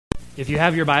If you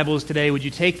have your Bibles today, would you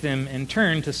take them and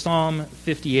turn to Psalm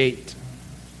 58?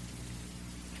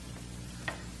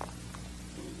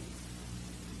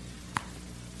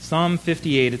 Psalm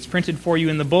 58. It's printed for you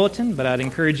in the bulletin, but I'd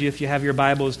encourage you, if you have your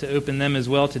Bibles, to open them as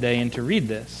well today and to read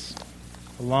this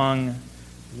along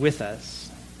with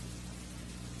us.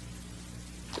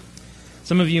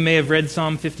 Some of you may have read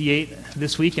Psalm 58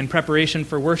 this week in preparation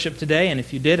for worship today, and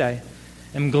if you did, I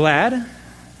am glad.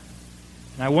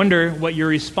 And I wonder what your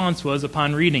response was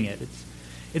upon reading it.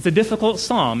 It's a difficult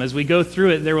psalm. As we go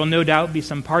through it, there will no doubt be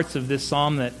some parts of this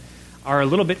psalm that are a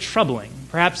little bit troubling,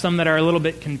 perhaps some that are a little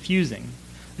bit confusing.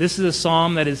 This is a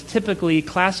psalm that is typically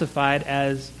classified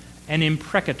as an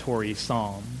imprecatory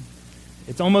psalm.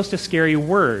 It's almost a scary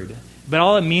word, but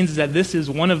all it means is that this is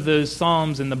one of those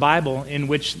psalms in the Bible in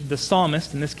which the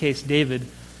psalmist, in this case David,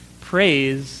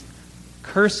 prays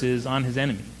curses on his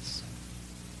enemies.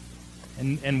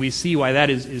 And we see why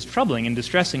that is troubling and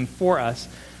distressing for us.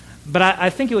 But I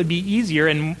think it would be easier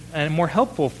and more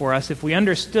helpful for us if we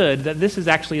understood that this is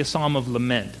actually a psalm of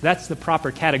lament. That's the proper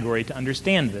category to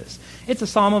understand this. It's a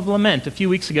psalm of lament. A few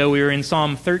weeks ago we were in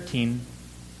Psalm 13,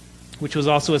 which was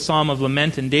also a psalm of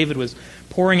lament, and David was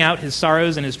pouring out his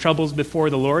sorrows and his troubles before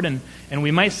the Lord. And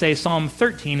we might say Psalm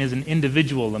 13 is an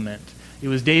individual lament. It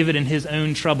was David and his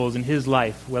own troubles in his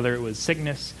life, whether it was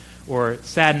sickness or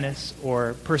sadness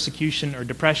or persecution or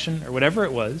depression or whatever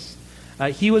it was.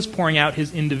 He was pouring out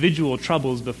his individual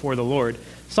troubles before the Lord.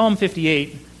 Psalm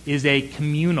 58 is a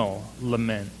communal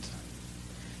lament.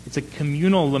 It's a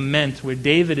communal lament where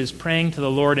David is praying to the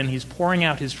Lord and he's pouring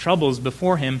out his troubles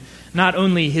before him, not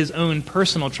only his own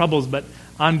personal troubles, but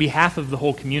on behalf of the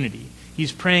whole community.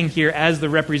 He's praying here as the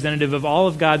representative of all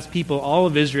of God's people, all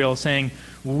of Israel, saying,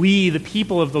 we, the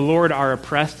people of the Lord, are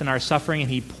oppressed and are suffering, and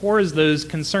he pours those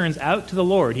concerns out to the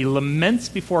Lord. He laments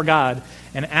before God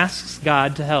and asks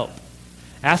God to help.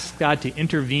 Ask God to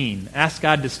intervene. Ask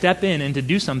God to step in and to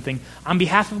do something on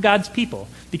behalf of God's people,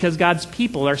 because God's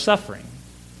people are suffering.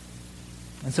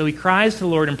 And so he cries to the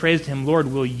Lord and prays to him,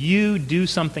 Lord, will you do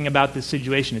something about this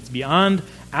situation? It's beyond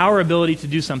our ability to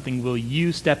do something. Will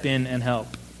you step in and help?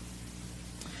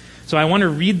 So I want to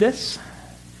read this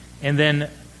and then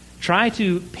try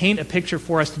to paint a picture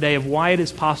for us today of why it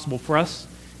is possible for us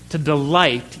to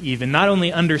delight even, not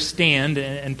only understand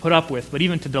and put up with, but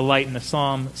even to delight in a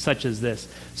psalm such as this.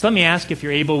 So let me ask, if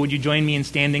you're able, would you join me in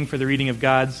standing for the reading of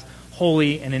God's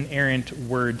holy and inerrant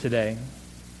word today?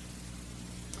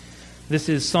 This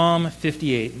is Psalm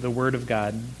 58, the word of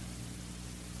God.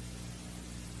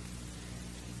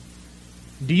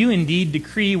 Do you indeed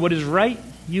decree what is right,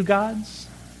 you gods?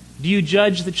 Do you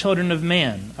judge the children of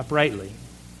man uprightly?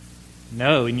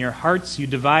 No, in your hearts you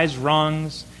devise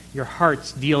wrongs. Your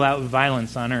hearts deal out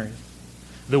violence on earth.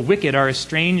 The wicked are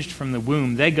estranged from the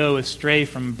womb. They go astray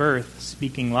from birth,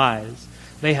 speaking lies.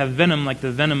 They have venom like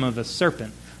the venom of a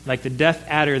serpent, like the deaf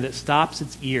adder that stops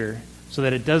its ear, so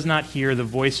that it does not hear the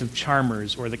voice of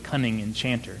charmers or the cunning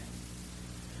enchanter.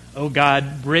 O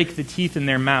God, break the teeth in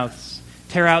their mouths.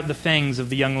 Tear out the fangs of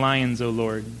the young lions, O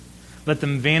Lord. Let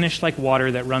them vanish like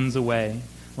water that runs away.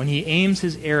 When he aims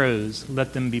his arrows,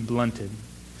 let them be blunted.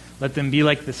 Let them be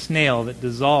like the snail that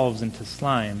dissolves into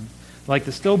slime, like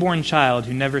the stillborn child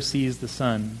who never sees the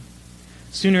sun.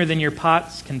 Sooner than your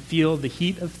pots can feel the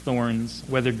heat of thorns,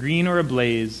 whether green or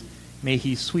ablaze, may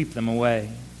he sweep them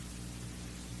away.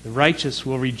 The righteous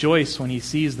will rejoice when he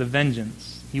sees the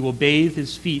vengeance. He will bathe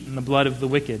his feet in the blood of the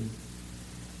wicked.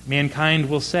 Mankind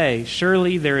will say,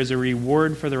 surely there is a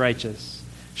reward for the righteous.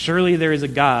 Surely there is a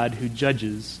God who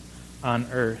judges on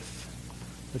earth.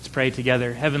 Let's pray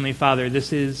together. Heavenly Father,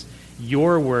 this is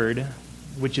your word,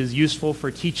 which is useful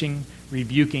for teaching,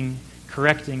 rebuking,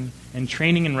 correcting, and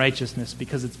training in righteousness,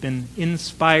 because it's been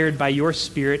inspired by your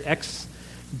Spirit,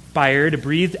 expired,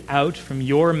 breathed out from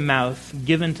your mouth,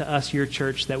 given to us, your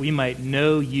church, that we might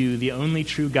know you, the only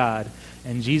true God,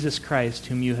 and Jesus Christ,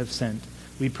 whom you have sent.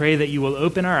 We pray that you will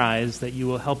open our eyes, that you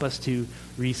will help us to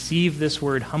receive this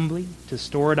word humbly, to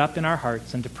store it up in our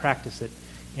hearts, and to practice it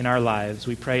in our lives.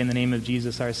 We pray in the name of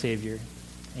Jesus, our Savior.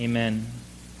 Amen.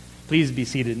 Please be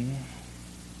seated.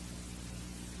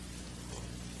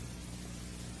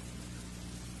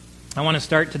 I want to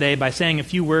start today by saying a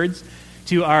few words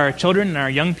to our children and our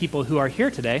young people who are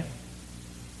here today.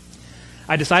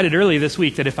 I decided early this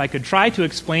week that if I could try to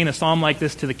explain a psalm like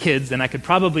this to the kids, then I could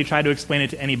probably try to explain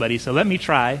it to anybody. So let me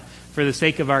try, for the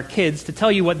sake of our kids, to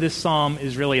tell you what this psalm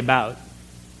is really about.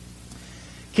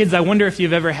 Kids, I wonder if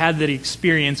you've ever had that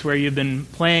experience where you've been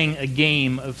playing a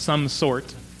game of some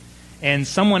sort, and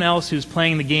someone else who's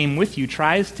playing the game with you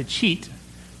tries to cheat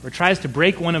or tries to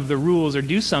break one of the rules or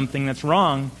do something that's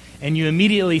wrong, and you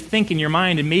immediately think in your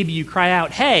mind, and maybe you cry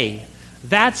out, hey,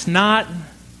 That's not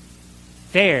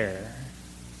fair.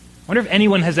 I wonder if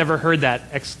anyone has ever heard that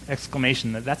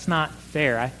exclamation, that's not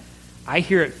fair. I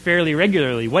hear it fairly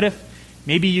regularly. What if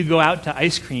maybe you go out to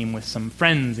ice cream with some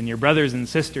friends and your brothers and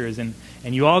sisters, and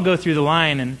you all go through the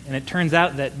line, and it turns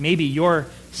out that maybe your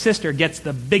sister gets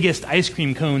the biggest ice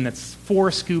cream cone that's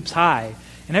 4 scoops high,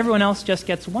 and everyone else just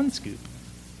gets 1 scoop.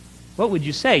 What would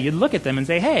you say? You'd look at them and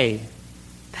say, hey,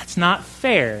 that's not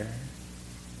fair.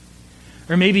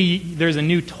 Or maybe there's a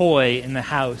new toy in the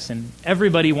house and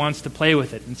everybody wants to play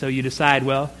with it, and so you decide,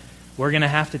 well, we're going to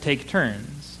have to take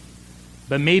turns.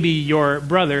 But maybe your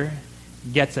brother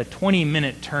gets a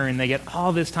 20-minute turn. They get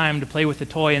all this time to play with the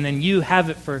toy, and then you have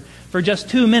it for just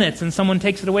 2 minutes, and someone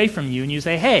takes it away from you, and you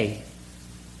say, hey,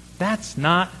 that's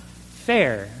not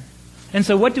fair. And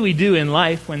so what do we do in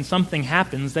life when something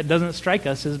happens that doesn't strike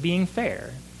us as being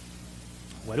fair?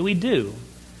 What do we do?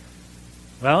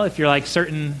 Well, if you're like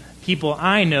certain people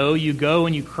I know, you go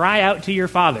and you cry out to your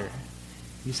father.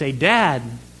 You say, Dad,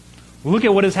 look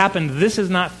at what has happened. This is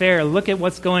not fair. Look at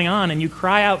what's going on. And you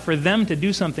cry out for them to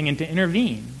do something and to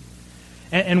intervene.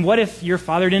 And what if your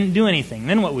father didn't do anything?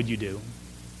 Then what would you do?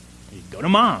 You'd go to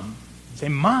Mom. You'd say,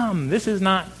 Mom, this is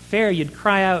not fair. You'd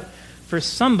cry out for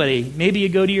somebody. Maybe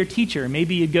you'd go to your teacher.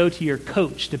 Maybe you'd go to your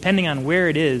coach, depending on where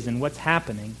it is and what's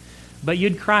happening. But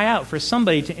you'd cry out for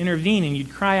somebody to intervene, and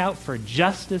you'd cry out for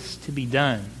justice to be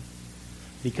done.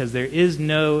 Because there is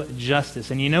no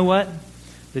justice. And you know what?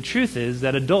 The truth is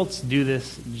that adults do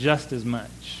this just as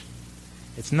much.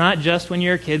 It's not just when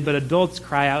you're a kid, but adults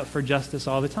cry out for justice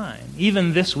all the time.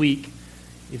 Even this week,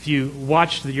 if you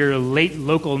watched your late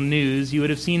local news, you would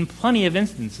have seen plenty of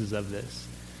instances of this.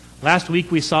 Last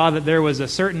week we saw that there was a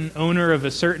certain owner of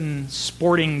a certain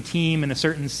sporting team in a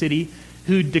certain city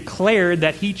who declared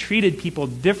that he treated people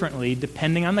differently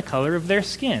depending on the color of their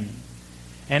skin.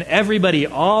 And everybody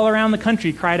all around the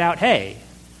country cried out, hey,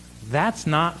 that's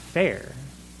not fair.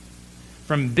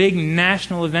 From big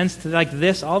national events to like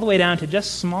this, all the way down to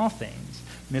just small things.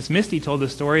 Miss Misty told the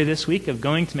story this week of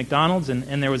going to McDonald's,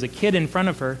 and there was a kid in front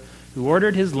of her who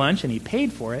ordered his lunch, and he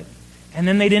paid for it, and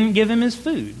then they didn't give him his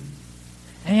food.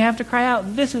 And you have to cry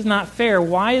out, this is not fair.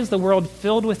 Why is the world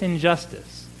filled with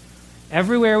injustice?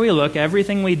 Everywhere we look,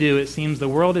 everything we do, it seems the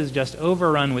world is just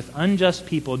overrun with unjust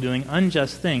people doing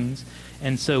unjust things.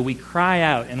 And so we cry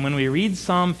out. And when we read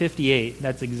Psalm 58,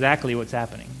 that's exactly what's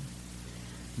happening.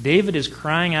 David is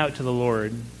crying out to the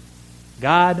Lord,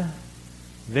 God,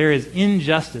 there is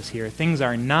injustice here. Things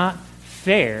are not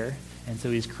fair. And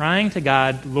so he's crying to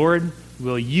God, Lord,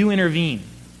 will you intervene?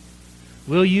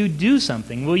 Will you do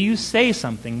something? Will you say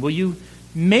something? Will you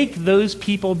make those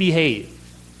people behave?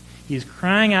 He's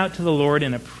crying out to the Lord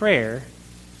in a prayer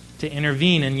to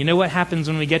intervene. And you know what happens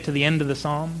when we get to the end of the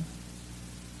psalm?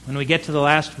 When we get to the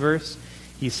last verse,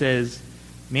 he says,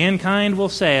 mankind will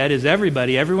say, it is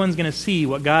everybody, everyone's going to see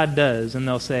what God does, and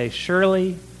they'll say,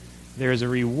 surely there is a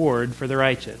reward for the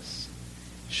righteous.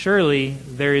 Surely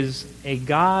there is a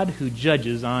God who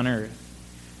judges on earth.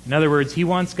 In other words, he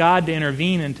wants God to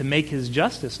intervene and to make his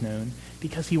justice known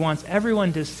because he wants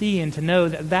everyone to see and to know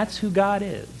that that's who God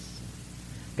is.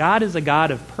 God is a God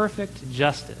of perfect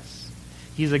justice.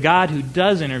 He's a God who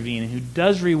does intervene and who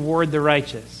does reward the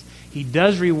righteous. He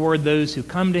does reward those who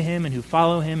come to him and who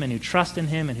follow him and who trust in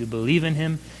him and who believe in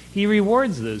him. He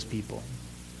rewards those people.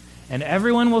 And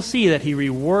everyone will see that he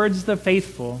rewards the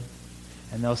faithful,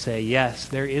 and they'll say, yes,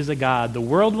 there is a God. The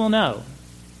world will know.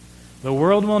 The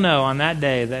world will know on that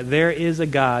day that there is a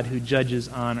God who judges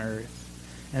on earth.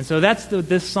 And so that's what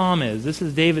this psalm is. This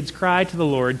is David's cry to the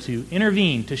Lord to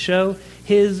intervene, to show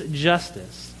his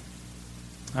justice.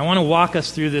 I want to walk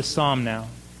us through this psalm now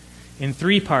in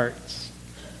 3 parts.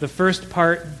 The first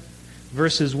part,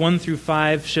 verses 1 through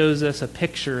 5, shows us a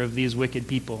picture of these wicked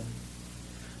people.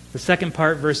 The second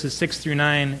part, verses 6 through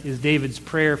 9, is David's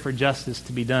prayer for justice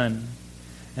to be done.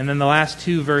 And then the last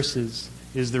 2 verses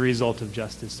is the result of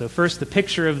justice. So first, the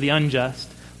picture of the unjust,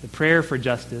 the prayer for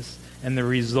justice, and the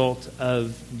result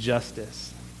of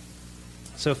justice.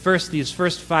 So first, these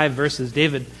first 5 verses,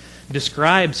 David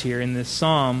describes here in this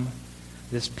psalm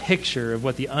this picture of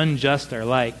what the unjust are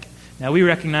like. Now, we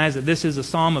recognize that this is a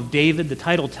psalm of David. The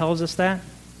title tells us that.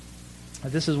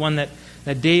 This is one that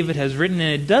David has written,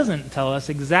 and it doesn't tell us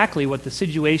exactly what the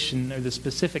situation or the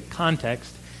specific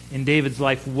context in David's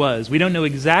life was. We don't know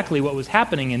exactly what was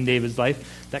happening in David's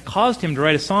life that caused him to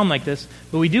write a psalm like this,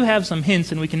 but we do have some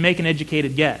hints, and we can make an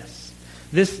educated guess.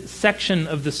 This section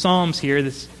of the Psalms here,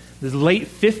 this late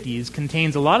 50s,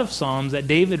 contains a lot of psalms that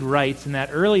David writes in that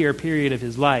earlier period of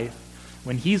his life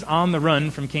when he's on the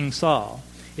run from King Saul.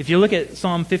 If you look at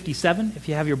Psalm 57, if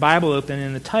you have your Bible open,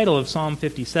 in the title of Psalm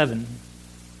 57,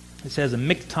 It says, a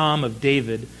miktam of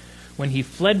David when he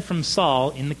fled from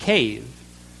Saul in the cave.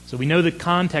 So we know the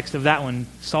context of that one.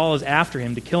 Saul is after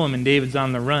him to kill him, and David's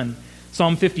on the run.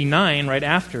 Psalm 59, right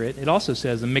after it, it also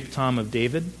says a miktam of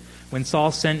David when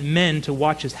Saul sent men to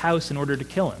watch his house in order to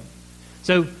kill him.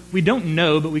 So we don't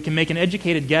know, but we can make an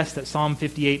educated guess that Psalm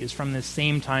 58 is from this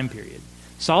same time period.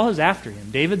 Saul is after him.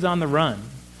 David's on the run.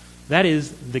 That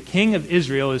is, the king of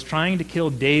Israel is trying to kill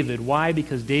David. Why?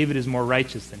 Because David is more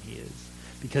righteous than he is.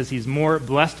 Because he's more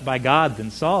blessed by God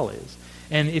than Saul is.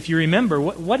 And if you remember,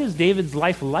 what is David's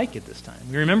life like at this time?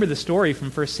 We remember the story from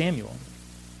 1 Samuel.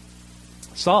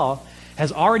 Saul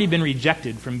has already been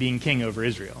rejected from being king over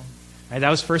Israel. Right, that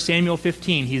was 1 Samuel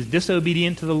 15. He's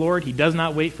disobedient to the Lord. He does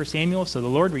not wait for Samuel, so the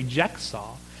Lord rejects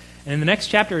Saul. And in the next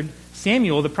chapter,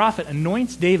 Samuel, the prophet,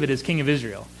 anoints David as king of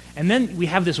Israel. And then we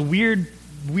have this weird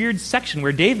section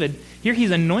where David, here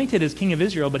he's anointed as king of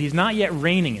Israel, but he's not yet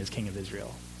reigning as king of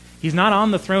Israel. He's not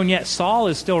on the throne yet. Saul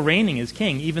is still reigning as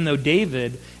king, even though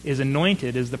David is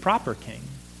anointed as the proper king.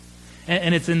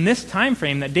 And it's in this time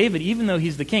frame that David, even though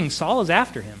he's the king, Saul is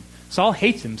after him. Saul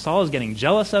hates him. Saul is getting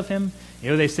jealous of him. You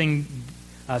know, they sing,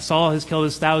 Saul has killed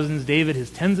his thousands, David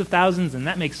his tens of thousands, and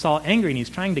that makes Saul angry, and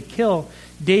he's trying to kill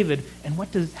David. And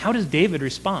how does David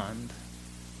respond?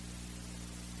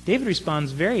 David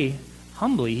responds very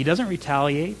humbly. He doesn't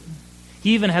retaliate.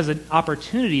 He even has an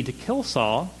opportunity to kill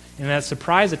Saul in that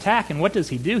surprise attack. And what does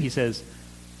he do? He says,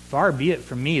 "Far be it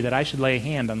from me that I should lay a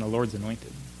hand on the Lord's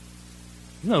anointed."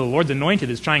 Even though the Lord's anointed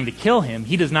is trying to kill him,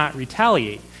 he does not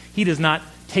retaliate. He does not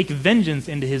take vengeance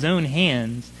into his own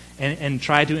hands and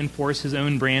try to enforce his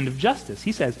own brand of justice.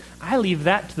 He says, I leave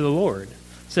that to the Lord.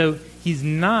 So he's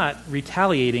not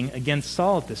retaliating against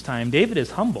Saul at this time. David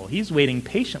is humble. He's waiting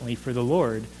patiently for the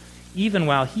Lord, even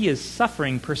while he is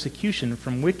suffering persecution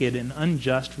from wicked and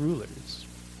unjust rulers.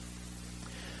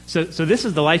 So this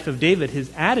is the life of David.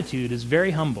 His attitude is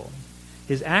very humble.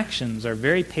 His actions are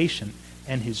very patient,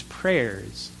 and his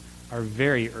prayers are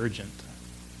very urgent.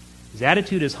 His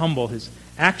attitude is humble, his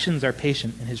actions are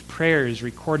patient, and his prayers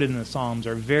recorded in the Psalms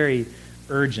are very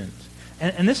urgent.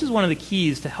 And this is one of the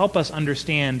keys to help us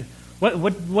understand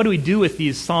what do we do with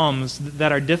these Psalms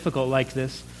that are difficult like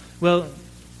this. Well,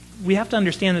 we have to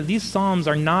understand that these Psalms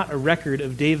are not a record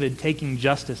of David taking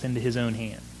justice into his own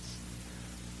hands.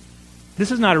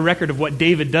 This is not a record of what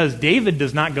David does. David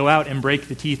does not go out and break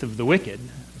the teeth of the wicked.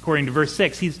 According to verse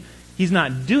 6, he's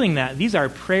not doing that. These are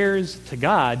prayers to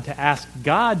God to ask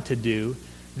God to do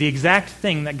the exact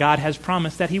thing that God has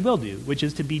promised that he will do, which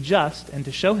is to be just and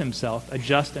to show himself a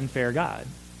just and fair God.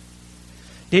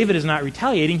 David is not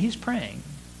retaliating, he's praying.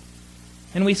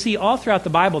 And we see all throughout the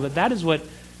Bible that is what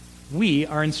we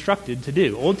are instructed to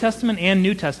do. Old Testament and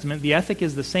New Testament, the ethic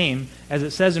is the same, as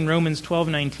it says in Romans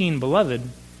 12:19, "Beloved,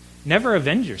 never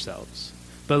avenge yourselves,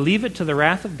 but leave it to the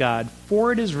wrath of God,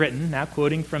 for it is written," now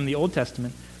quoting from the Old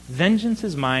Testament, "Vengeance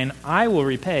is mine, I will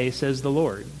repay, says the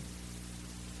Lord."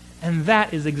 And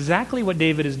that is exactly what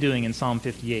David is doing in Psalm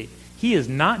 58. He is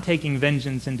not taking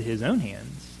vengeance into his own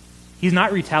hands. He's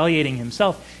not retaliating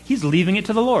himself. He's leaving it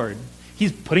to the Lord.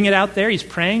 He's putting it out there. He's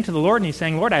praying to the Lord, and he's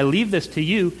saying, "Lord, I leave this to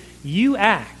you. You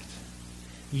act.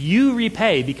 You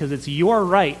repay, because it's your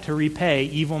right to repay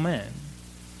evil men."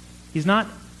 He's not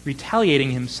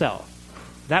retaliating himself.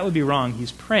 That would be wrong.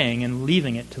 He's praying and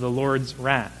leaving it to the Lord's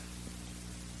wrath.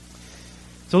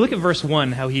 So look at verse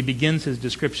 1, how he begins his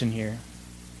description here.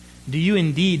 "Do you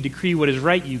indeed decree what is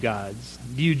right, you gods?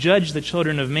 Do you judge the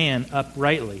children of man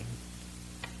uprightly?"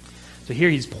 So here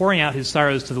he's pouring out his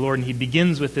sorrows to the Lord, and he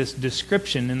begins with this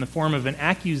description in the form of an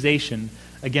accusation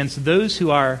against those who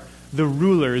are the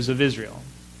rulers of Israel,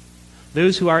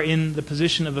 those who are in the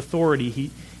position of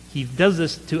authority. He does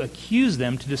this to accuse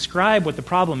them, to describe what the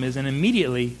problem is, and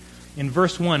immediately in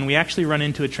verse 1 we actually run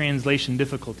into a translation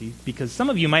difficulty, because some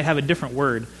of you might have a different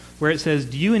word where it says,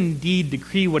 "Do you indeed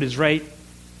decree what is right,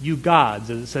 you gods,"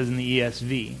 as it says in the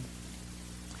ESV.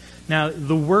 Now,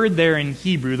 the word there in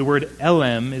Hebrew, the word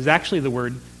elem, is actually the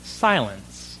word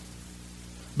silence.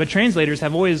 But translators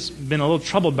have always been a little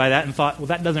troubled by that and thought, well,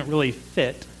 that doesn't really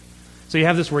fit. So you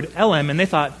have this word elem, and they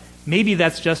thought maybe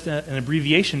that's just an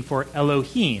abbreviation for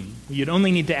Elohim. You'd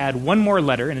only need to add one more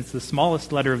letter, and it's the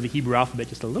smallest letter of the Hebrew alphabet,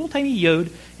 just a little tiny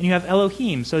yod, and you have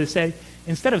Elohim. So they say,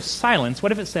 instead of silence,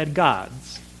 what if it said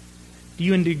gods? Do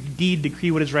you indeed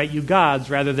decree what is right, you gods,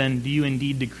 rather than do you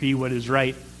indeed decree what is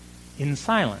right in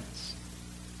silence?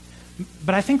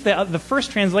 But I think that the first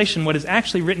translation, what is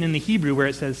actually written in the Hebrew where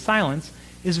it says silence,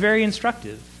 is very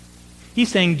instructive. He's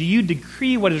saying, do you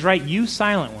decree what is right, you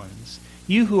silent ones?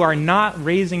 You who are not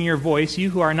raising your voice, you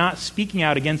who are not speaking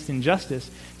out against injustice,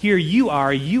 here you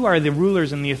are the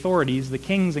rulers and the authorities, the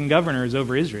kings and governors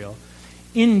over Israel.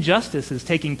 Injustice is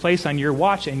taking place on your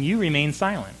watch, and you remain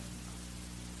silent.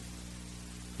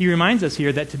 He reminds us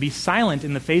here that to be silent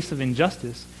in the face of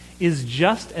injustice is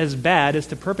just as bad as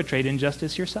to perpetrate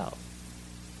injustice yourself.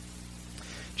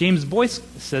 James Boyce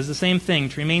says the same thing.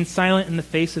 To remain silent in the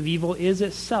face of evil is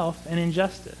itself an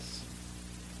injustice.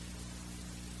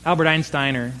 Albert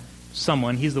Einstein, or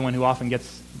someone, he's the one who often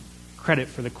gets credit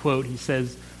for the quote. He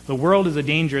says, "The world is a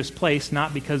dangerous place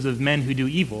not because of men who do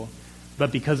evil,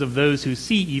 but because of those who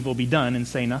see evil be done and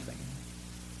say nothing."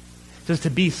 It says to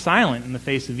be silent in the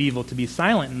face of evil, to be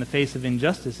silent in the face of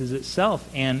injustice is itself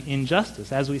an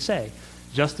injustice. As we say,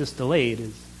 justice delayed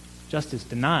is justice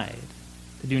denied.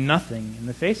 To do nothing in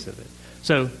the face of it.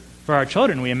 So for our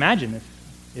children, we imagine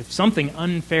if something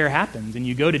unfair happens and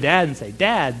you go to Dad and say,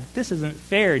 "Dad, this isn't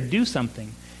fair, do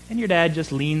something." And your dad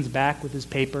just leans back with his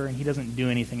paper and he doesn't do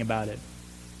anything about it.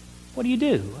 What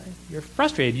do? You're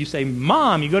frustrated. You say,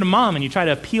 "Mom," you go to Mom and you try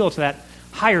to appeal to that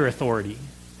higher authority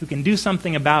who can do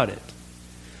something about it.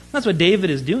 That's what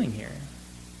David is doing here.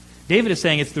 David is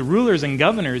saying it's the rulers and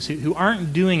governors who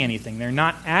aren't doing anything. They're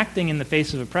not acting in the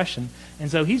face of oppression. And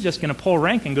so he's just going to pull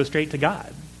rank and go straight to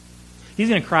God. He's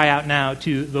going to cry out now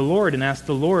to the Lord and ask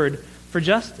the Lord for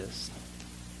justice.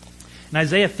 In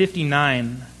Isaiah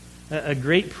 59, a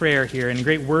great prayer here and a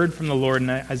great word from the Lord. In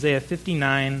Isaiah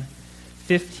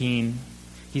 59:15,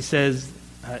 he says,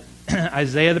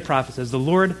 Isaiah the prophet says, "The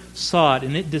Lord saw it,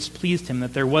 and it displeased him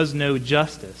that there was no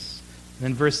justice." And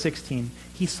then verse 16,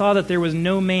 "He saw that there was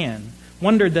no man,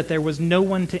 wondered that there was no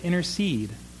one to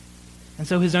intercede. And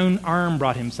so his own arm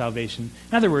brought him salvation."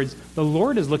 In other words, the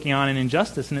Lord is looking on in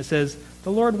injustice, and it says,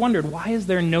 the Lord wondered, why is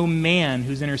there no man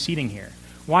who's interceding here?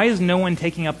 Why is no one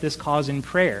taking up this cause in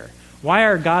prayer? Why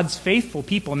are God's faithful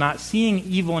people not seeing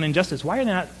evil and injustice? Why are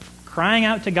they not crying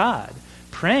out to God,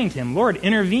 praying to him, "Lord,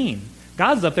 intervene"?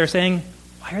 God's up there saying,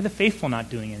 why are the faithful not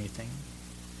doing anything?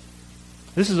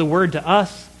 This is a word to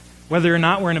us. Whether or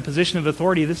not we're in a position of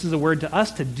authority, this is a word to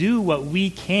us to do what we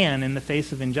can in the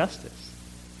face of injustice.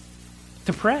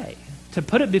 To pray, to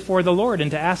put it before the Lord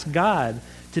and to ask God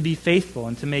to be faithful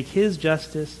and to make his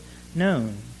justice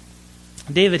known.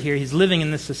 David here, he's living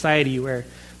in this society where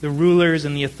the rulers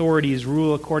and the authorities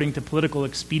rule according to political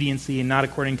expediency and not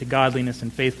according to godliness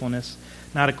and faithfulness,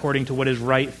 not according to what is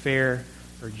right, fair,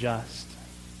 or just.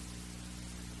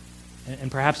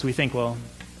 And perhaps we think, well,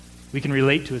 we can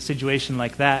relate to a situation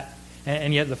like that.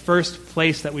 And yet the first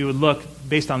place that we would look,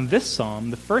 based on this psalm,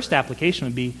 the first application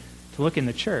would be to look in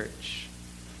the church.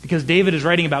 Because David is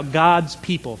writing about God's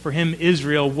people. For him,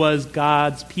 Israel was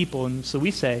God's people. And so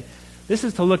we say, this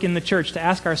is to look in the church, to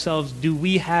ask ourselves, do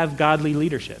we have godly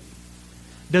leadership?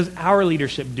 Does our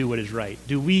leadership do what is right?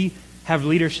 Do we have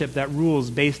leadership that rules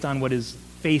based on what is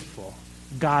faithful,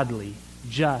 godly,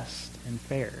 just, and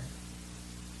fair?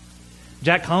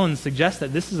 Jack Collins suggests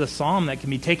that this is a psalm that can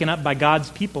be taken up by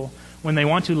God's people when they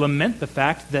want to lament the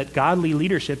fact that godly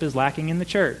leadership is lacking in the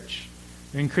church,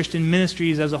 or in Christian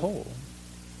ministries as a whole.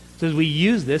 So we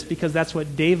use this because that's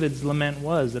what David's lament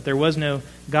was, that there was no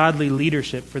godly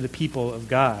leadership for the people of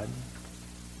God.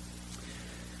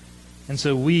 And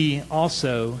so we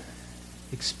also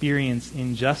experience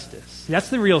injustice. That's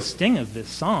the real sting of this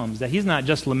psalm, that he's not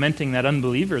just lamenting that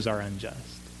unbelievers are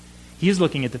unjust. He's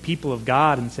looking at the people of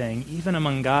God and saying, even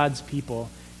among God's people,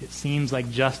 it seems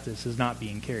like justice is not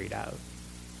being carried out.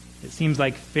 It seems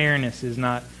like fairness is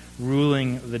not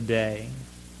ruling the day.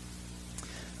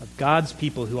 Of God's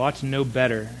people who ought to know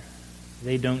better,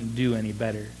 they don't do any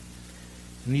better.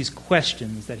 And these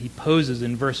questions that he poses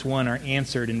in verse 1 are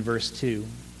answered in verse 2.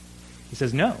 He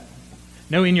says, No,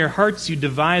 in your hearts you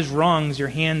devise wrongs, your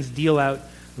hands deal out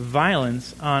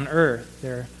violence on earth.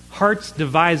 Their hearts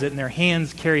devise it and their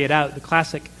hands carry it out. The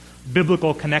classic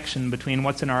biblical connection between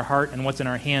what's in our heart and what's in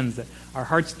our hands, that our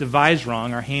hearts devise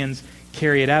wrong, our hands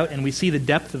carry it out. And we see the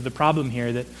depth of the problem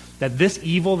here, that this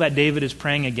evil that David is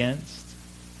praying against,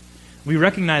 we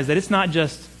recognize that it's not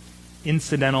just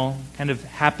incidental, kind of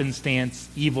happenstance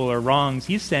evil or wrongs.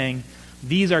 He's saying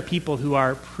these are people who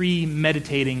are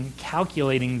premeditating,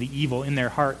 calculating the evil in their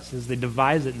hearts as they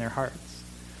devise it in their hearts.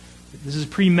 This is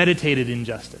premeditated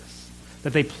injustice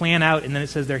that they plan out, and then it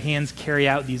says their hands carry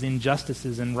out these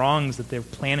injustices and wrongs that they're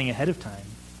planning ahead of time.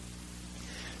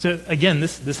 So again,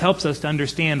 this helps us to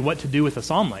understand what to do with a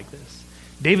psalm like this.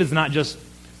 David's not just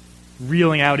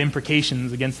reeling out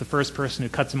imprecations against the first person who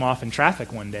cuts him off in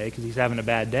traffic one day because he's having a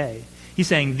bad day. He's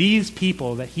saying these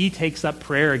people that he takes up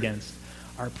prayer against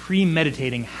are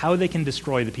premeditating how they can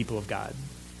destroy the people of God,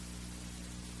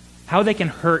 how they can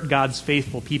hurt God's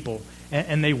faithful people,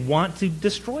 and they want to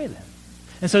destroy them.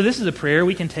 And so this is a prayer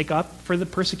we can take up for the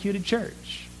persecuted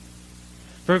church.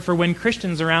 For when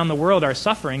Christians around the world are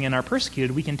suffering and are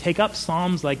persecuted, we can take up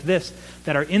psalms like this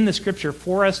that are in the Scripture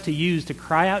for us to use to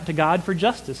cry out to God for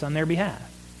justice on their behalf.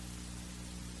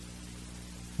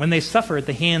 When they suffer at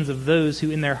the hands of those who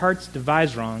in their hearts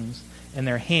devise wrongs and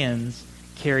their hands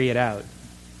carry it out.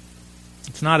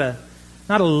 It's not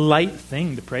a light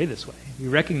thing to pray this way. We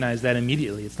recognize that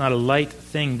immediately. It's not a light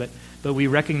thing, but we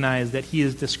recognize that he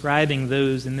is describing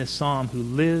those in this psalm who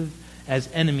live as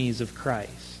enemies of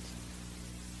Christ,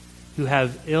 who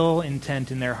have ill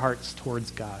intent in their hearts towards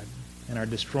God and are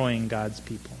destroying God's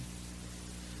people.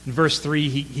 In verse 3,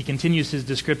 he continues his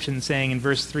description saying in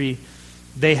verse 3,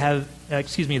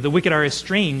 the wicked are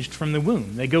estranged from the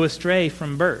womb. They go astray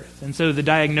from birth. And so the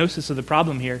diagnosis of the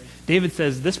problem here, David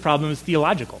says this problem is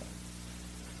theological.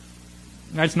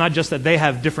 It's not just that they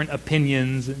have different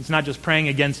opinions. It's not just praying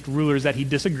against rulers that he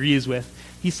disagrees with.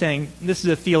 He's saying this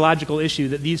is a theological issue,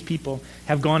 that these people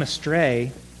have gone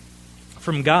astray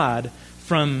from God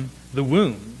from the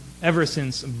womb, ever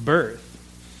since birth.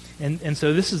 And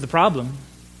so this is the problem.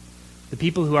 The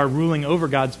people who are ruling over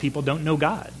God's people don't know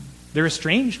God. They're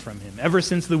estranged from him. Ever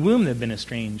since the womb, they've been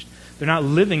estranged. They're not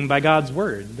living by God's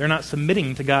word. They're not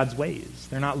submitting to God's ways.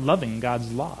 They're not loving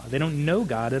God's law. They don't know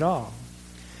God at all.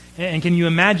 And can you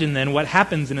imagine then what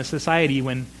happens in a society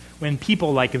when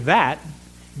people like that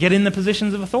get in the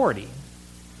positions of authority?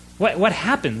 What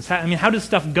happens? How does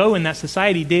stuff go in that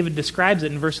society? David describes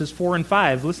it in verses 4 and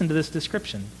 5. Listen to this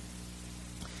description.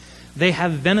 They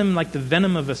have venom like the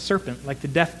venom of a serpent, like the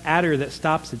deaf adder that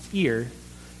stops its ear,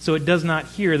 so it does not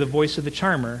hear the voice of the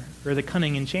charmer or the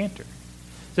cunning enchanter.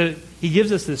 So he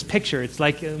gives us this picture. It's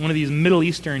like one of these Middle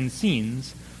Eastern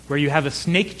scenes where you have a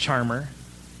snake charmer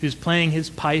who's playing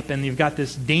his pipe, and you've got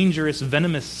this dangerous,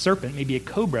 venomous serpent, maybe a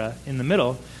cobra, in the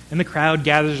middle, and the crowd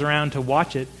gathers around to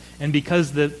watch it. And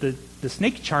because the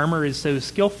snake charmer is so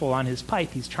skillful on his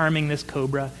pipe, he's charming this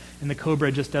cobra, and the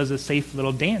cobra just does a safe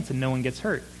little dance and no one gets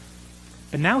hurt.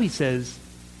 But now he says,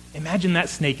 imagine that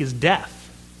snake is deaf.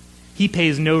 He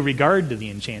pays no regard to the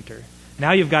enchanter.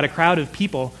 Now you've got a crowd of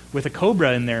people with a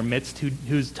cobra in their midst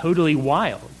who's totally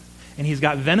wild. And he's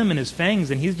got venom in his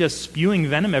fangs, and he's just spewing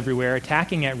venom everywhere,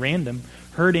 attacking at random,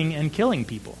 hurting and killing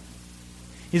people.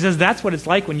 He says that's what it's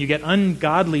like when you get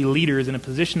ungodly leaders in a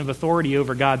position of authority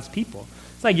over God's people.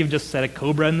 It's like you've just set a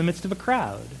cobra in the midst of a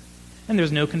crowd, and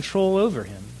there's no control over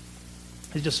him.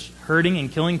 He's just hurting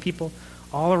and killing people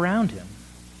all around him.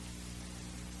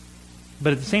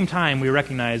 But at the same time, we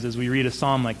recognize as we read a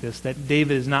psalm like this that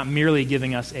David is not merely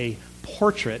giving us a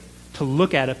portrait to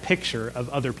look at a picture of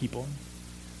other people,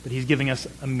 but he's giving us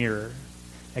a mirror.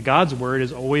 That God's word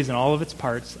is always, in all of its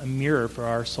parts, a mirror for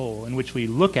our soul, in which we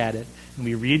look at it and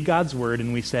we read God's word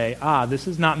and we say, this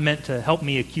is not meant to help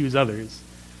me accuse others,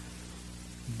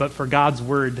 but for God's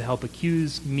word to help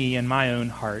accuse me in my own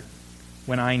heart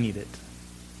when I need it.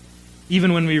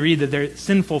 Even when we read that they're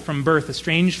sinful from birth,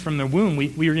 estranged from the womb,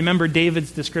 we remember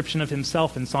David's description of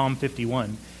himself in Psalm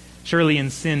 51. Surely in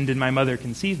sin did my mother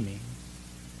conceive me.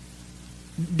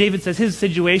 David says his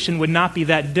situation would not be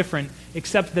that different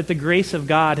except that the grace of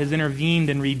God has intervened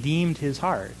and redeemed his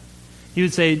heart. He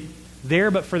would say,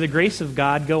 there but for the grace of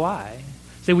God go I.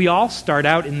 So we all start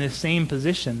out in this same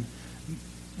position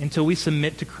until we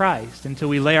submit to Christ, until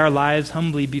we lay our lives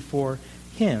humbly before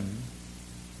him.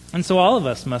 And so all of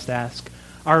us must ask,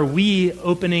 are we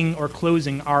opening or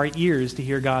closing our ears to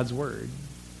hear God's word?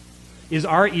 Is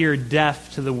our ear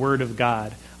deaf to the word of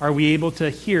God? Are we able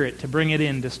to hear it, to bring it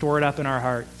in, to store it up in our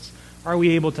hearts? Are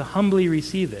we able to humbly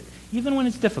receive it, even when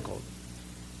it's difficult?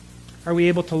 Are we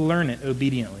able to learn it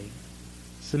obediently,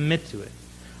 submit to it?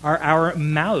 Are our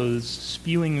mouths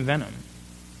spewing venom?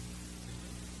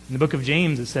 In the book of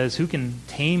James it says, who can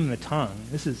tame the tongue?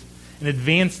 This is an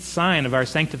advanced sign of our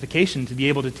sanctification, to be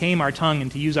able to tame our tongue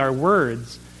and to use our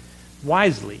words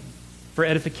wisely for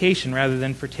edification rather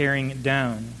than for tearing it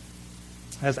down.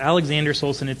 As Alexander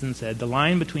Solzhenitsyn said, the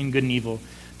line between good and evil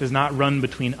does not run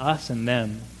between us and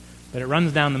them, but it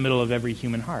runs down the middle of every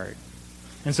human heart.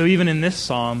 And so even in this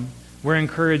psalm, we're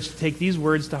encouraged to take these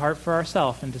words to heart for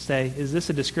ourselves and to say, is this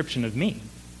a description of me?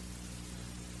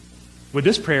 Would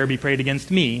this prayer be prayed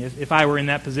against me if I were in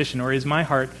that position, or is my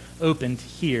heart open to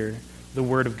hear the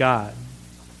word of God?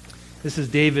 This is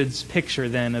David's picture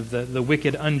then of the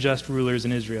wicked, unjust rulers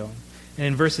in Israel. And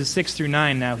in verses 6 through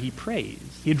 9 now he prays.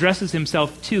 He addresses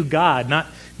himself to God, not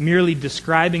merely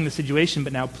describing the situation,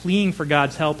 but now pleading for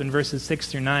God's help in verses 6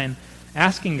 through 9,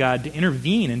 asking God to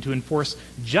intervene and to enforce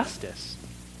justice.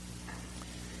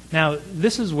 Now,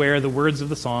 this is where the words of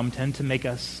the psalm tend to make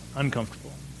us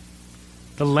uncomfortable.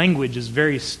 The language is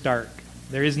very stark.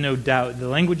 There is no doubt. The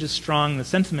language is strong. The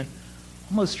sentiment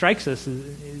almost strikes us,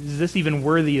 is this even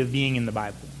worthy of being in the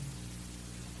Bible?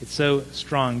 It's so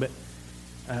strong, but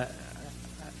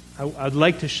I'd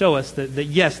like to show us that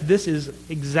yes, this is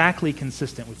exactly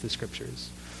consistent with the Scriptures.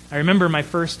 I remember my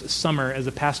first summer as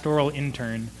a pastoral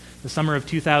intern, the summer of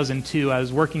 2002. I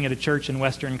was working at a church in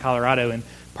western Colorado, and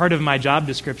part of my job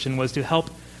description was to help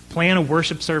plan a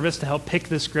worship service, to help pick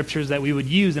the Scriptures that we would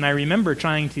use. And I remember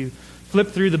trying to flip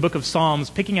through the book of Psalms,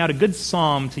 picking out a good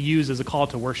psalm to use as a call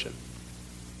to worship.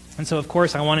 And so, of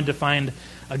course, I wanted to find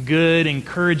a good,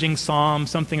 encouraging psalm,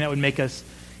 something that would make us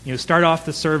start off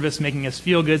the service making us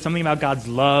feel good, something about God's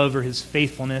love or His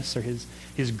faithfulness or His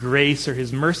grace or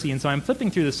His mercy. And so I'm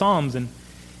flipping through the Psalms,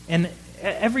 and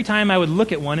every time I would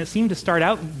look at one, it seemed to start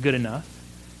out good enough.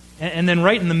 And then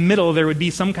right in the middle, there would be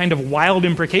some kind of wild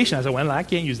imprecation. I said, well, I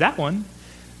can't use that one.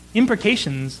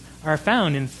 Imprecations are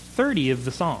found in 30 of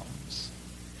the Psalms.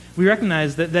 We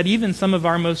recognize that even some of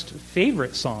our most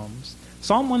favorite Psalms,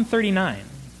 Psalm 139,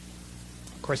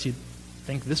 of course, you'd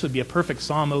think this would be a perfect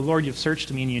psalm. Oh, Lord, you've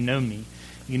searched me and you know me.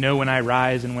 You know when I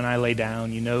rise and when I lay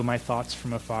down. You know my thoughts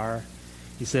from afar.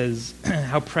 He says,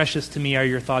 how precious to me are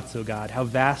your thoughts, O God. How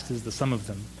vast is the sum of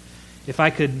them. If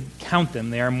I could count them,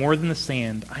 they are more than the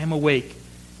sand. I am awake.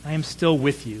 I am still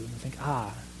with you. I think,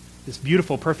 this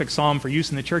beautiful, perfect psalm for use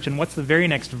in the church. And what's the very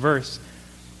next verse?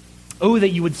 Oh, that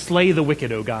you would slay the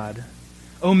wicked, O God.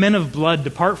 O men of blood,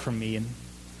 depart from me. And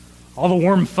all the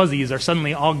warm fuzzies are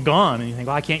suddenly all gone. And you think,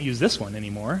 well, I can't use this one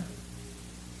anymore.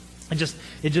 It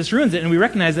just ruins it. And we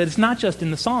recognize that it's not just in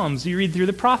the Psalms. You read through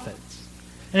the prophets.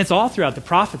 And it's all throughout the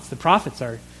prophets. The prophets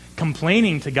are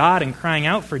complaining to God and crying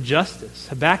out for justice.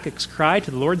 Habakkuk's cry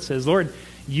to the Lord says, Lord,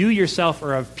 you yourself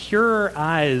are of purer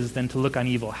eyes than to look on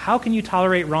evil. How can you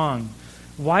tolerate wrong?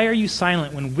 Why are you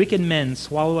silent when wicked men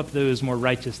swallow up those more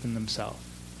righteous than themselves?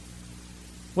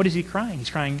 What is he crying? He's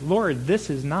crying, Lord, this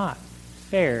is not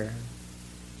fair.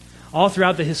 All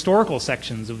throughout the historical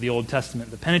sections of the Old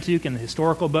Testament, the Pentateuch and the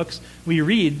historical books, we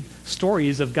read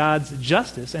stories of God's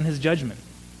justice and His judgment.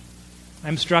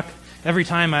 I'm struck every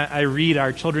time I read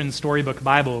our children's storybook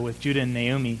Bible with Judah and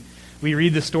Naomi. We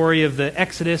read the story of the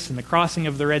Exodus and the crossing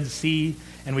of the Red Sea,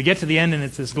 and we get to the end, and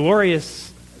it's this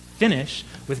glorious finish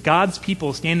with God's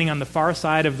people standing on the far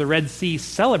side of the Red Sea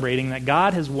celebrating that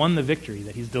God has won the victory,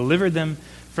 that He's delivered them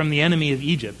from the enemy of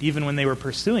Egypt, even when they were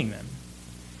pursuing them.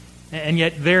 And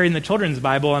yet there in the children's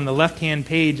Bible on the left-hand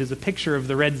page is a picture of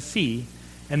the Red Sea,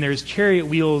 and there's chariot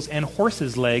wheels and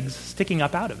horses' legs sticking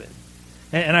up out of it.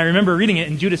 And I remember reading it,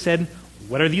 and Judah said,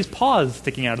 what are these paws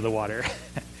sticking out of the water?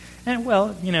 And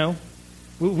well,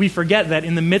 we forget that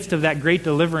in the midst of that great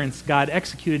deliverance, God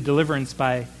executed deliverance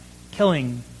by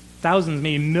killing thousands,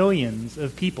 maybe millions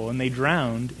of people, and they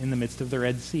drowned in the midst of the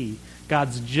Red Sea.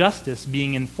 God's justice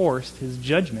being enforced, His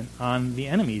judgment on the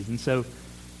enemies. And so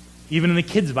even in the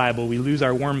kids' Bible, we lose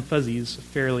our warm fuzzies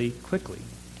fairly quickly.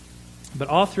 But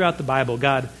all throughout the Bible,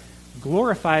 God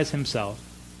glorifies Himself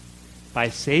by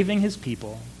saving His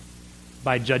people,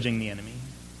 by judging the enemy.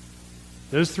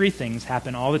 Those three things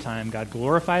happen all the time. God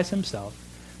glorifies Himself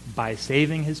by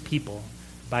saving His people,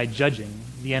 by judging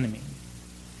the enemy.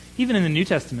 Even in the New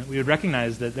Testament, we would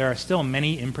recognize that there are still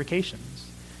many imprecations.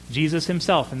 Jesus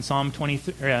Himself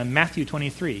in Matthew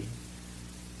 23,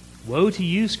 woe to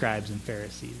you, scribes and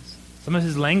Pharisees. Some of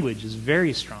His language is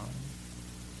very strong.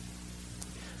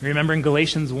 Remember in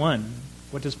Galatians 1,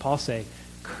 what does Paul say?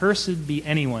 Cursed be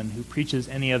anyone who preaches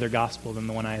any other gospel than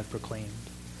the one I have proclaimed.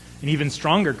 An even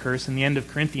stronger curse in the end of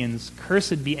Corinthians,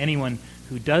 cursed be anyone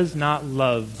who does not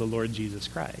love the Lord Jesus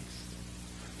Christ.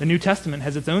 The New Testament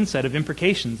has its own set of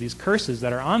imprecations, these curses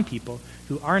that are on people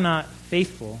who are not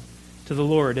faithful to the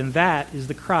Lord. And that is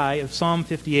the cry of Psalm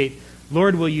 58.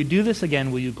 Lord, will you do this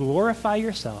again? Will you glorify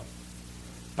yourself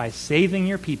by saving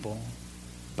your people,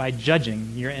 by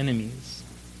judging your enemies?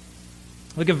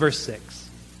 Look at verse 6.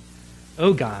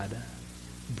 O God,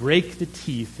 break the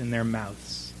teeth in their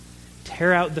mouths.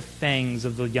 Tear out the fangs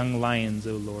of the young lions,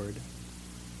 O Lord.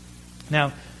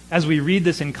 Now, as we read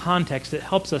this in context, it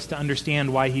helps us to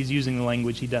understand why he's using the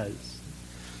language he does.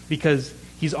 Because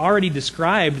he's already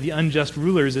described the unjust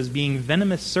rulers as being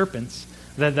venomous serpents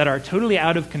that are totally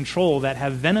out of control, that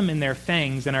have venom in their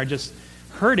fangs and are just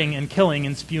hurting and killing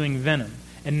and spewing venom.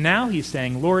 And now he's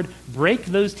saying, Lord, break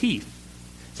those teeth.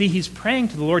 See, he's praying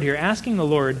to the Lord here, asking the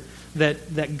Lord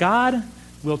that God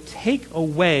will take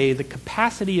away the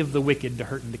capacity of the wicked to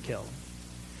hurt and to kill.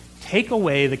 Take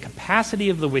away the capacity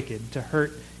of the wicked to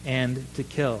hurt and to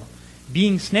kill.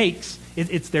 Being snakes,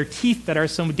 it's their teeth that are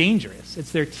so dangerous.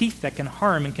 It's their teeth that can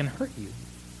harm and can hurt you.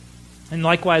 And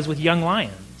likewise with young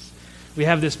lions. We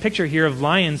have this picture here of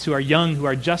lions who are young, who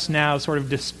are just now sort of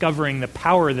discovering the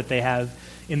power that they have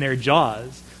in their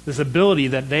jaws. this ability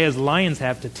that they as lions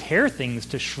have to tear things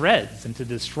to shreds and to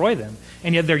destroy them.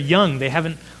 And yet they're young. They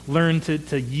haven't learned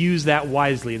to use that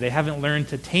wisely. They haven't learned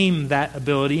to tame that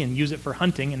ability and use it for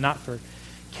hunting and not for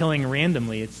killing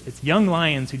randomly. It's young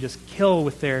lions who just kill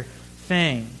with their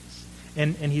fangs.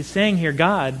 And he's saying here,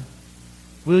 God,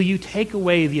 will you take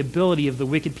away the ability of the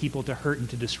wicked people to hurt and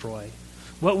to destroy?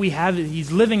 What we have,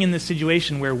 he's living in this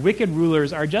situation where wicked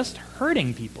rulers are just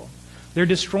hurting people. They're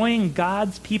destroying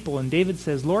God's people. And David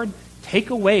says, Lord, take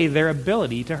away their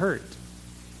ability to hurt.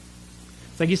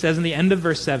 It's like he says in the end of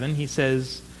verse 7, he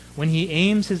says, when he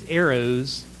aims his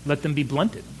arrows, let them be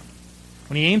blunted.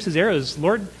 When he aims his arrows,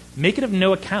 Lord, make it of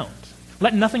no account.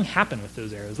 Let nothing happen with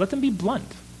those arrows. Let them be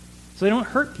blunt so they don't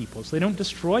hurt people, so they don't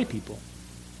destroy people.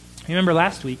 Remember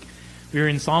last week, we were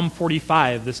in Psalm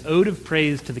 45, this ode of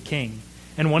praise to the king.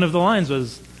 And one of the lines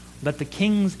was, let the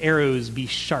king's arrows be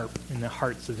sharp in the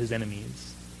hearts of his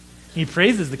enemies. He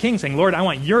praises the king, saying, Lord, I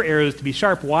want your arrows to be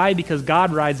sharp. Why? Because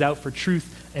God rides out for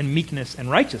truth and meekness and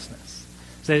righteousness.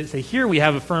 So here we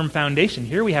have a firm foundation.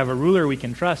 Here we have a ruler we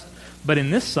can trust. But in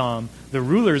this psalm, the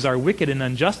rulers are wicked and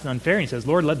unjust and unfair. And he says,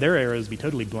 Lord, let their arrows be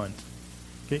totally blunt.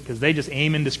 Because they just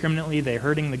aim indiscriminately. They're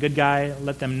hurting the good guy.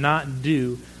 Let them not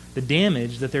do the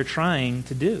damage that they're trying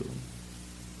to do.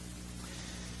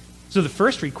 So the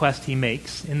first request he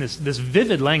makes in this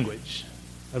vivid language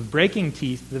of breaking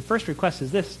teeth, the first request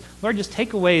is this: Lord, just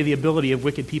take away the ability of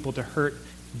wicked people to hurt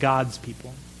God's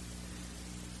people.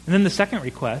 And then the second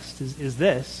request is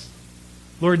this: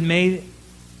 Lord, may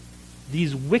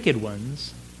these wicked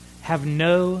ones have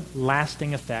no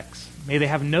lasting effects. May they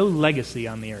have no legacy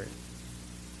on the earth.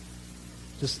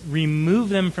 Just remove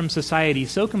them from society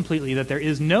so completely that there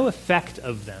is no effect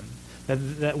of them.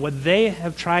 That what they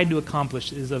have tried to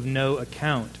accomplish is of no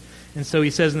account. And so he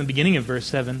says in the beginning of verse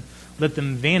 7, let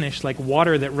them vanish like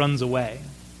water that runs away.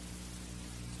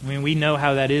 I mean, we know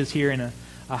how that is here in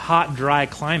a hot, dry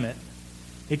climate.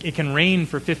 It can rain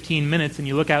for 15 minutes and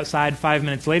you look outside 5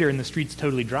 minutes later and the street's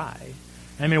totally dry.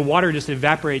 I mean, water just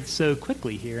evaporates so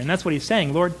quickly here. And that's what he's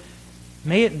saying. Lord,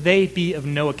 may they be of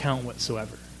no account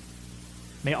whatsoever.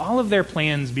 May all of their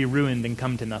plans be ruined and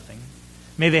come to nothing.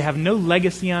 May they have no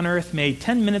legacy on earth. May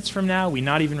 10 minutes from now we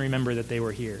not even remember that they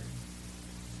were here.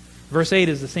 Verse 8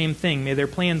 is the same thing. May their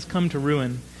plans come to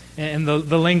ruin. And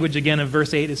the language again of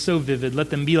verse 8 is so vivid. Let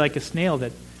them be like a snail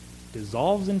that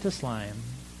dissolves into slime.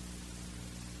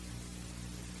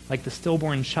 Like the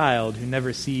stillborn child who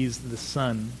never sees the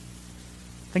sun.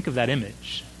 Think of that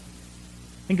image.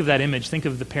 Think of that image. Think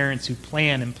of the parents who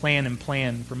plan and plan and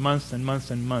plan for months and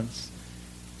months and months.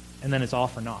 And then it's all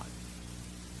for naught.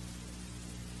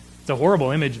 It's a horrible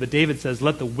image, but David says,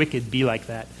 let the wicked be like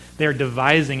that. They are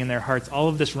devising in their hearts all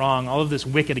of this wrong, all of this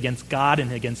wicked against God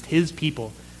and against his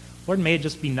people. Lord, may it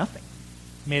just be nothing.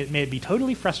 May it be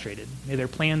totally frustrated. May their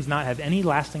plans not have any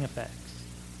lasting effects.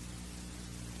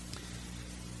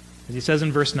 As he says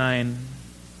in verse 9,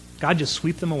 God, just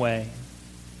sweep them away.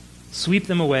 Sweep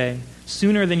them away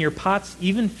sooner than your pots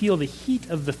even feel the heat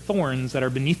of the thorns that are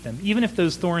beneath them. Even if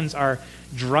those thorns are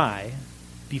dry,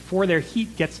 before their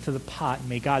heat gets to the pot,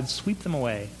 may God sweep them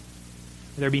away.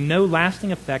 May there be no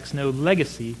lasting effects, no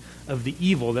legacy of the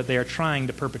evil that they are trying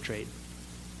to perpetrate.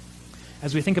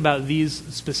 As we think about these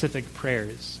specific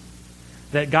prayers,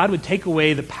 that God would take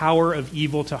away the power of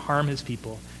evil to harm his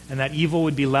people, and that evil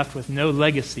would be left with no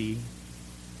legacy,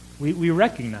 we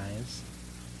recognize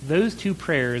those two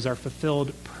prayers are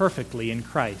fulfilled perfectly in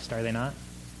Christ, are they not?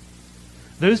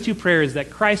 Those two prayers, that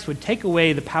Christ would take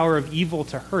away the power of evil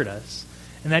to hurt us,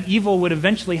 and that evil would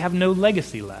eventually have no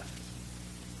legacy left,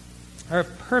 are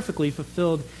perfectly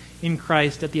fulfilled in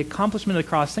Christ at the accomplishment of the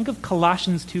cross. Think of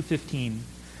Colossians 2:15.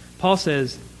 Paul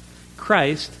says,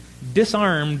 Christ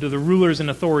disarmed the rulers and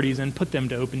authorities and put them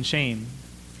to open shame.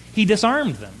 He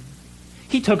disarmed them.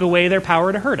 He took away their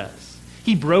power to hurt us.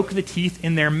 He broke the teeth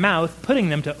in their mouth, putting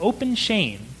them to open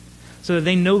shame so that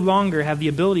they no longer have the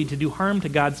ability to do harm to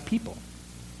God's people.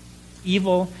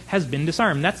 Evil has been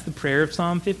disarmed. That's the prayer of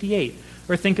Psalm 58.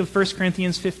 Or think of 1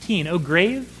 Corinthians 15. O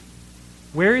grave,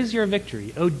 where is your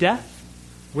victory? O death,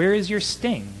 where is your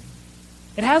sting?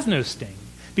 It has no sting.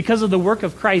 Because of the work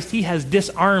of Christ, he has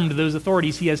disarmed those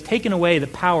authorities. He has taken away the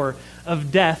power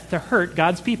of death to hurt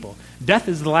God's people. Death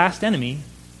is the last enemy,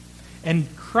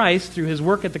 and Christ, through his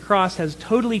work at the cross, has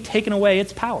totally taken away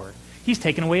its power. He's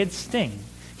taken away its sting.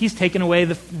 He's taken away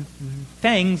the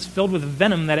fangs filled with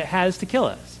venom that it has to kill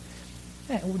us.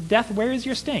 Death, where is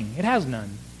your sting? It has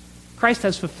none. Christ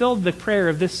has fulfilled the prayer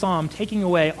of this psalm, taking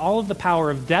away all of the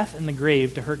power of death and the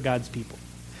grave to hurt God's people.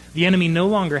 The enemy no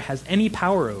longer has any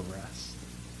power over us.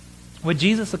 What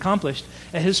Jesus accomplished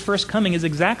at his first coming is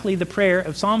exactly the prayer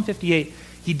of Psalm 58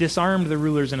 He disarmed the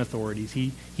rulers and authorities.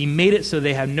 He made it so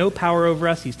they have no power over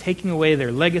us. He's taking away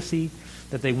their legacy,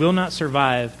 that they will not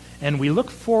survive. And we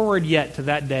look forward yet to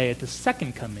that day at the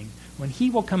second coming, when he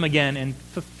will come again and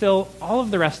fulfill all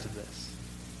of the rest of this.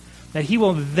 That he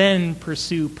will then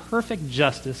pursue perfect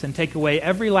justice and take away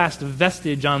every last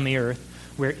vestige on the earth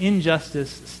where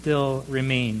injustice still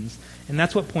remains. And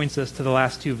that's what points us to the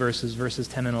last two verses, verses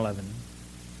 10 and 11.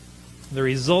 The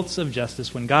results of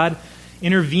justice, when God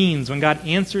intervenes, when God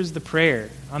answers the prayer,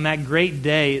 on that great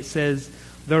day, it says,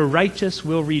 the righteous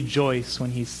will rejoice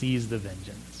when he sees the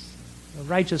vengeance. The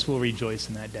righteous will rejoice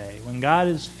in that day, when God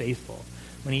is faithful,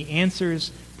 when he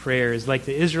answers prayers, like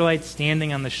the Israelites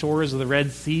standing on the shores of the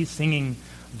Red Sea singing,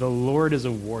 the Lord is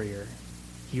a warrior.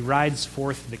 He rides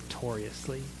forth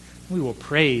victoriously. We will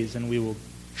praise and we will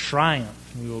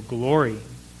triumph and we will glory.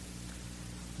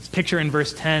 This picture in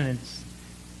verse 10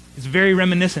 is very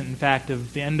reminiscent, in fact,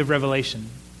 of the end of Revelation.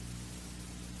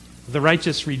 The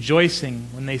righteous rejoicing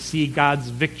when they see God's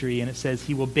victory, and it says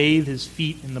he will bathe his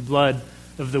feet in the blood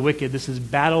of the wicked. This is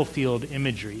battlefield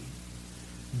imagery.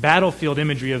 Battlefield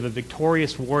imagery of a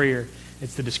victorious warrior.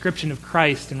 It's the description of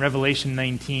Christ in Revelation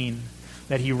 19,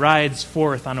 that he rides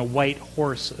forth on a white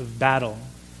horse of battle.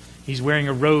 He's wearing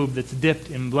a robe that's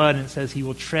dipped in blood, and it says he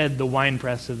will tread the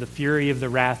winepress of the fury of the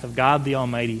wrath of God the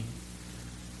Almighty.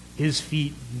 His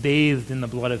feet bathed in the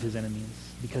blood of his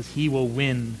enemies, because he will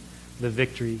win the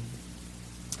victory.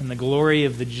 And the glory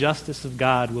of the justice of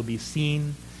God will be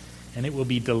seen, and it will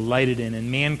be delighted in.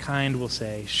 And mankind will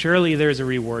say, surely there's a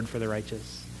reward for the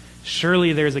righteous.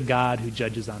 Surely there's a God who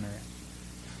judges on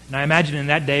earth. And I imagine in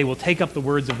that day we'll take up the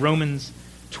words of Romans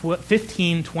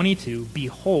 15:22,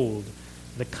 behold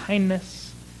the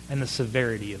kindness and the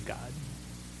severity of God.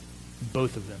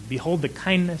 Both of them. Behold the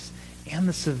kindness and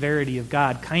the severity of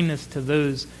God. Kindness to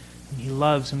those whom he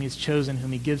loves, whom he has chosen,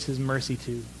 whom he gives his mercy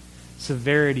to.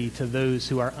 Severity to those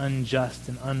who are unjust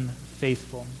and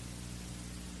unfaithful.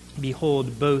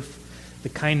 Behold both the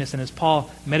kindness, and as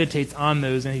Paul meditates on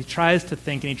those and he tries to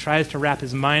think and he tries to wrap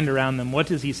his mind around them, what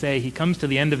does he say? He comes to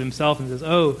the end of himself and says,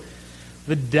 oh,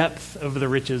 the depth of the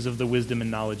riches of the wisdom and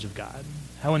knowledge of God.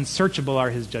 How unsearchable are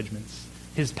his judgments,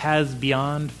 his paths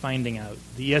beyond finding out.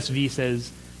 The ESV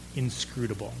says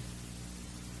inscrutable.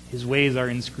 His ways are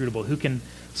inscrutable. Who can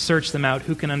search them out?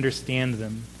 Who can understand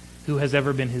them? Who has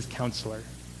ever been his counselor?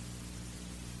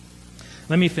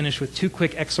 Let me finish with two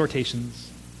quick exhortations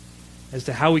as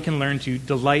to how we can learn to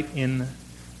delight in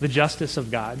the justice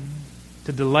of God,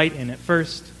 to delight in it.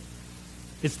 First,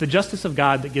 it's the justice of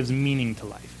God that gives meaning to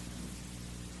life.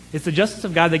 It's the justice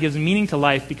of God that gives meaning to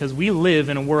life because we live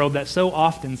in a world that so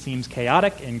often seems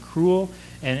chaotic and cruel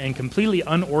and completely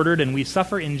unordered, and we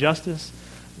suffer injustice,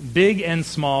 big and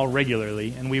small,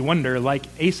 regularly, and we wonder, like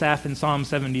Asaph in Psalm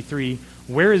 73,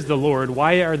 where is the Lord?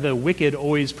 Why are the wicked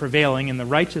always prevailing and the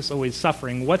righteous always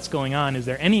suffering? What's going on? Is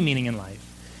there any meaning in life?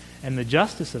 And the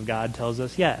justice of God tells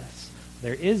us, yes,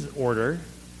 there is order,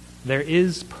 there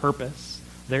is purpose,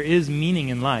 there is meaning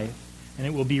in life, and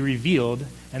it will be revealed,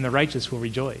 and the righteous will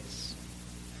rejoice.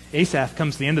 Asaph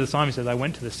comes to the end of the psalm, he says, I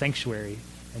went to the sanctuary,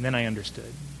 and then I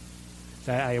understood.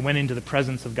 I went into the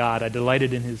presence of God, I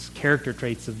delighted in his character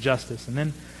traits of justice, and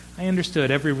then I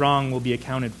understood every wrong will be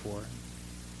accounted for.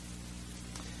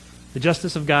 The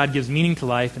justice of God gives meaning to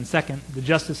life, and second, the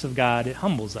justice of God, it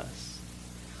humbles us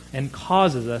and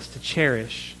causes us to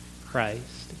cherish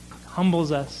Christ. It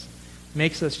humbles us,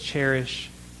 makes us cherish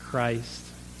Christ.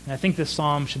 And I think this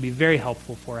psalm should be very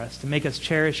helpful for us to make us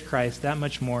cherish Christ that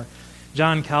much more.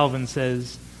 John Calvin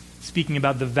says, speaking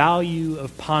about the value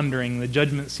of pondering the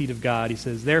judgment seat of God, he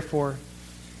says, therefore,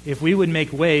 if we would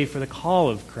make way for the call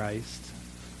of Christ,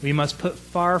 we must put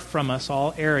far from us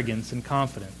all arrogance and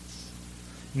confidence.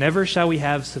 Never shall we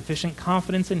have sufficient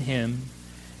confidence in him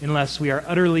unless we are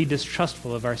utterly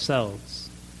distrustful of ourselves.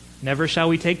 Never shall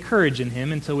we take courage in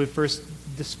him until we're first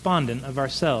despondent of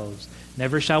ourselves.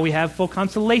 Never shall we have full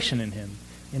consolation in him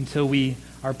until we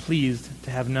are pleased to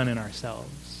have none in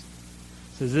ourselves.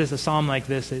 So a psalm like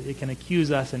this, it can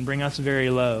accuse us and bring us very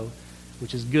low,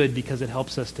 which is good because it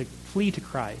helps us to flee to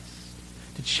Christ,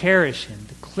 to cherish him,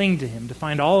 to cling to him, to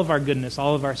find all of our goodness,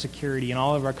 all of our security, and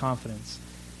all of our confidence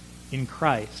in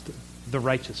Christ, the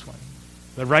righteous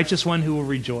one who will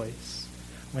rejoice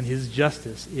when his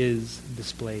justice is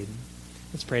displayed.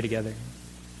 Let's pray together.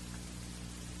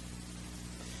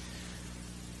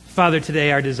 Father,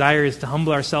 today our desire is to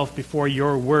humble ourselves before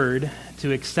your word,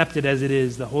 to accept it as it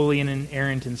is, the holy and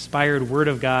inerrant, inspired word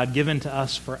of God given to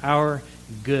us for our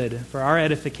good, for our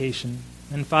edification.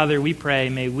 And Father, we pray,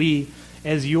 may we,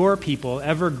 as your people,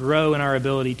 ever grow in our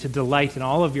ability to delight in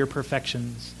all of your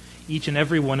perfections, each and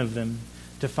every one of them,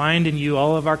 to find in you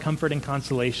all of our comfort and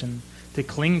consolation, to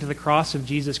cling to the cross of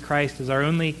Jesus Christ as our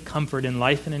only comfort in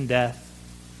life and in death.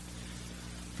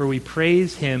 For we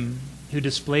praise him who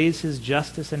displays his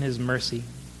justice and his mercy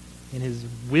in his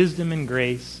wisdom and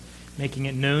grace, making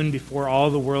it known before all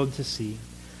the world to see.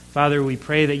 Father, we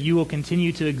pray that you will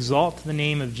continue to exalt the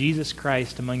name of Jesus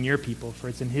Christ among your people, for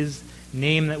it's in his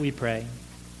name that we pray.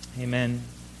 Amen.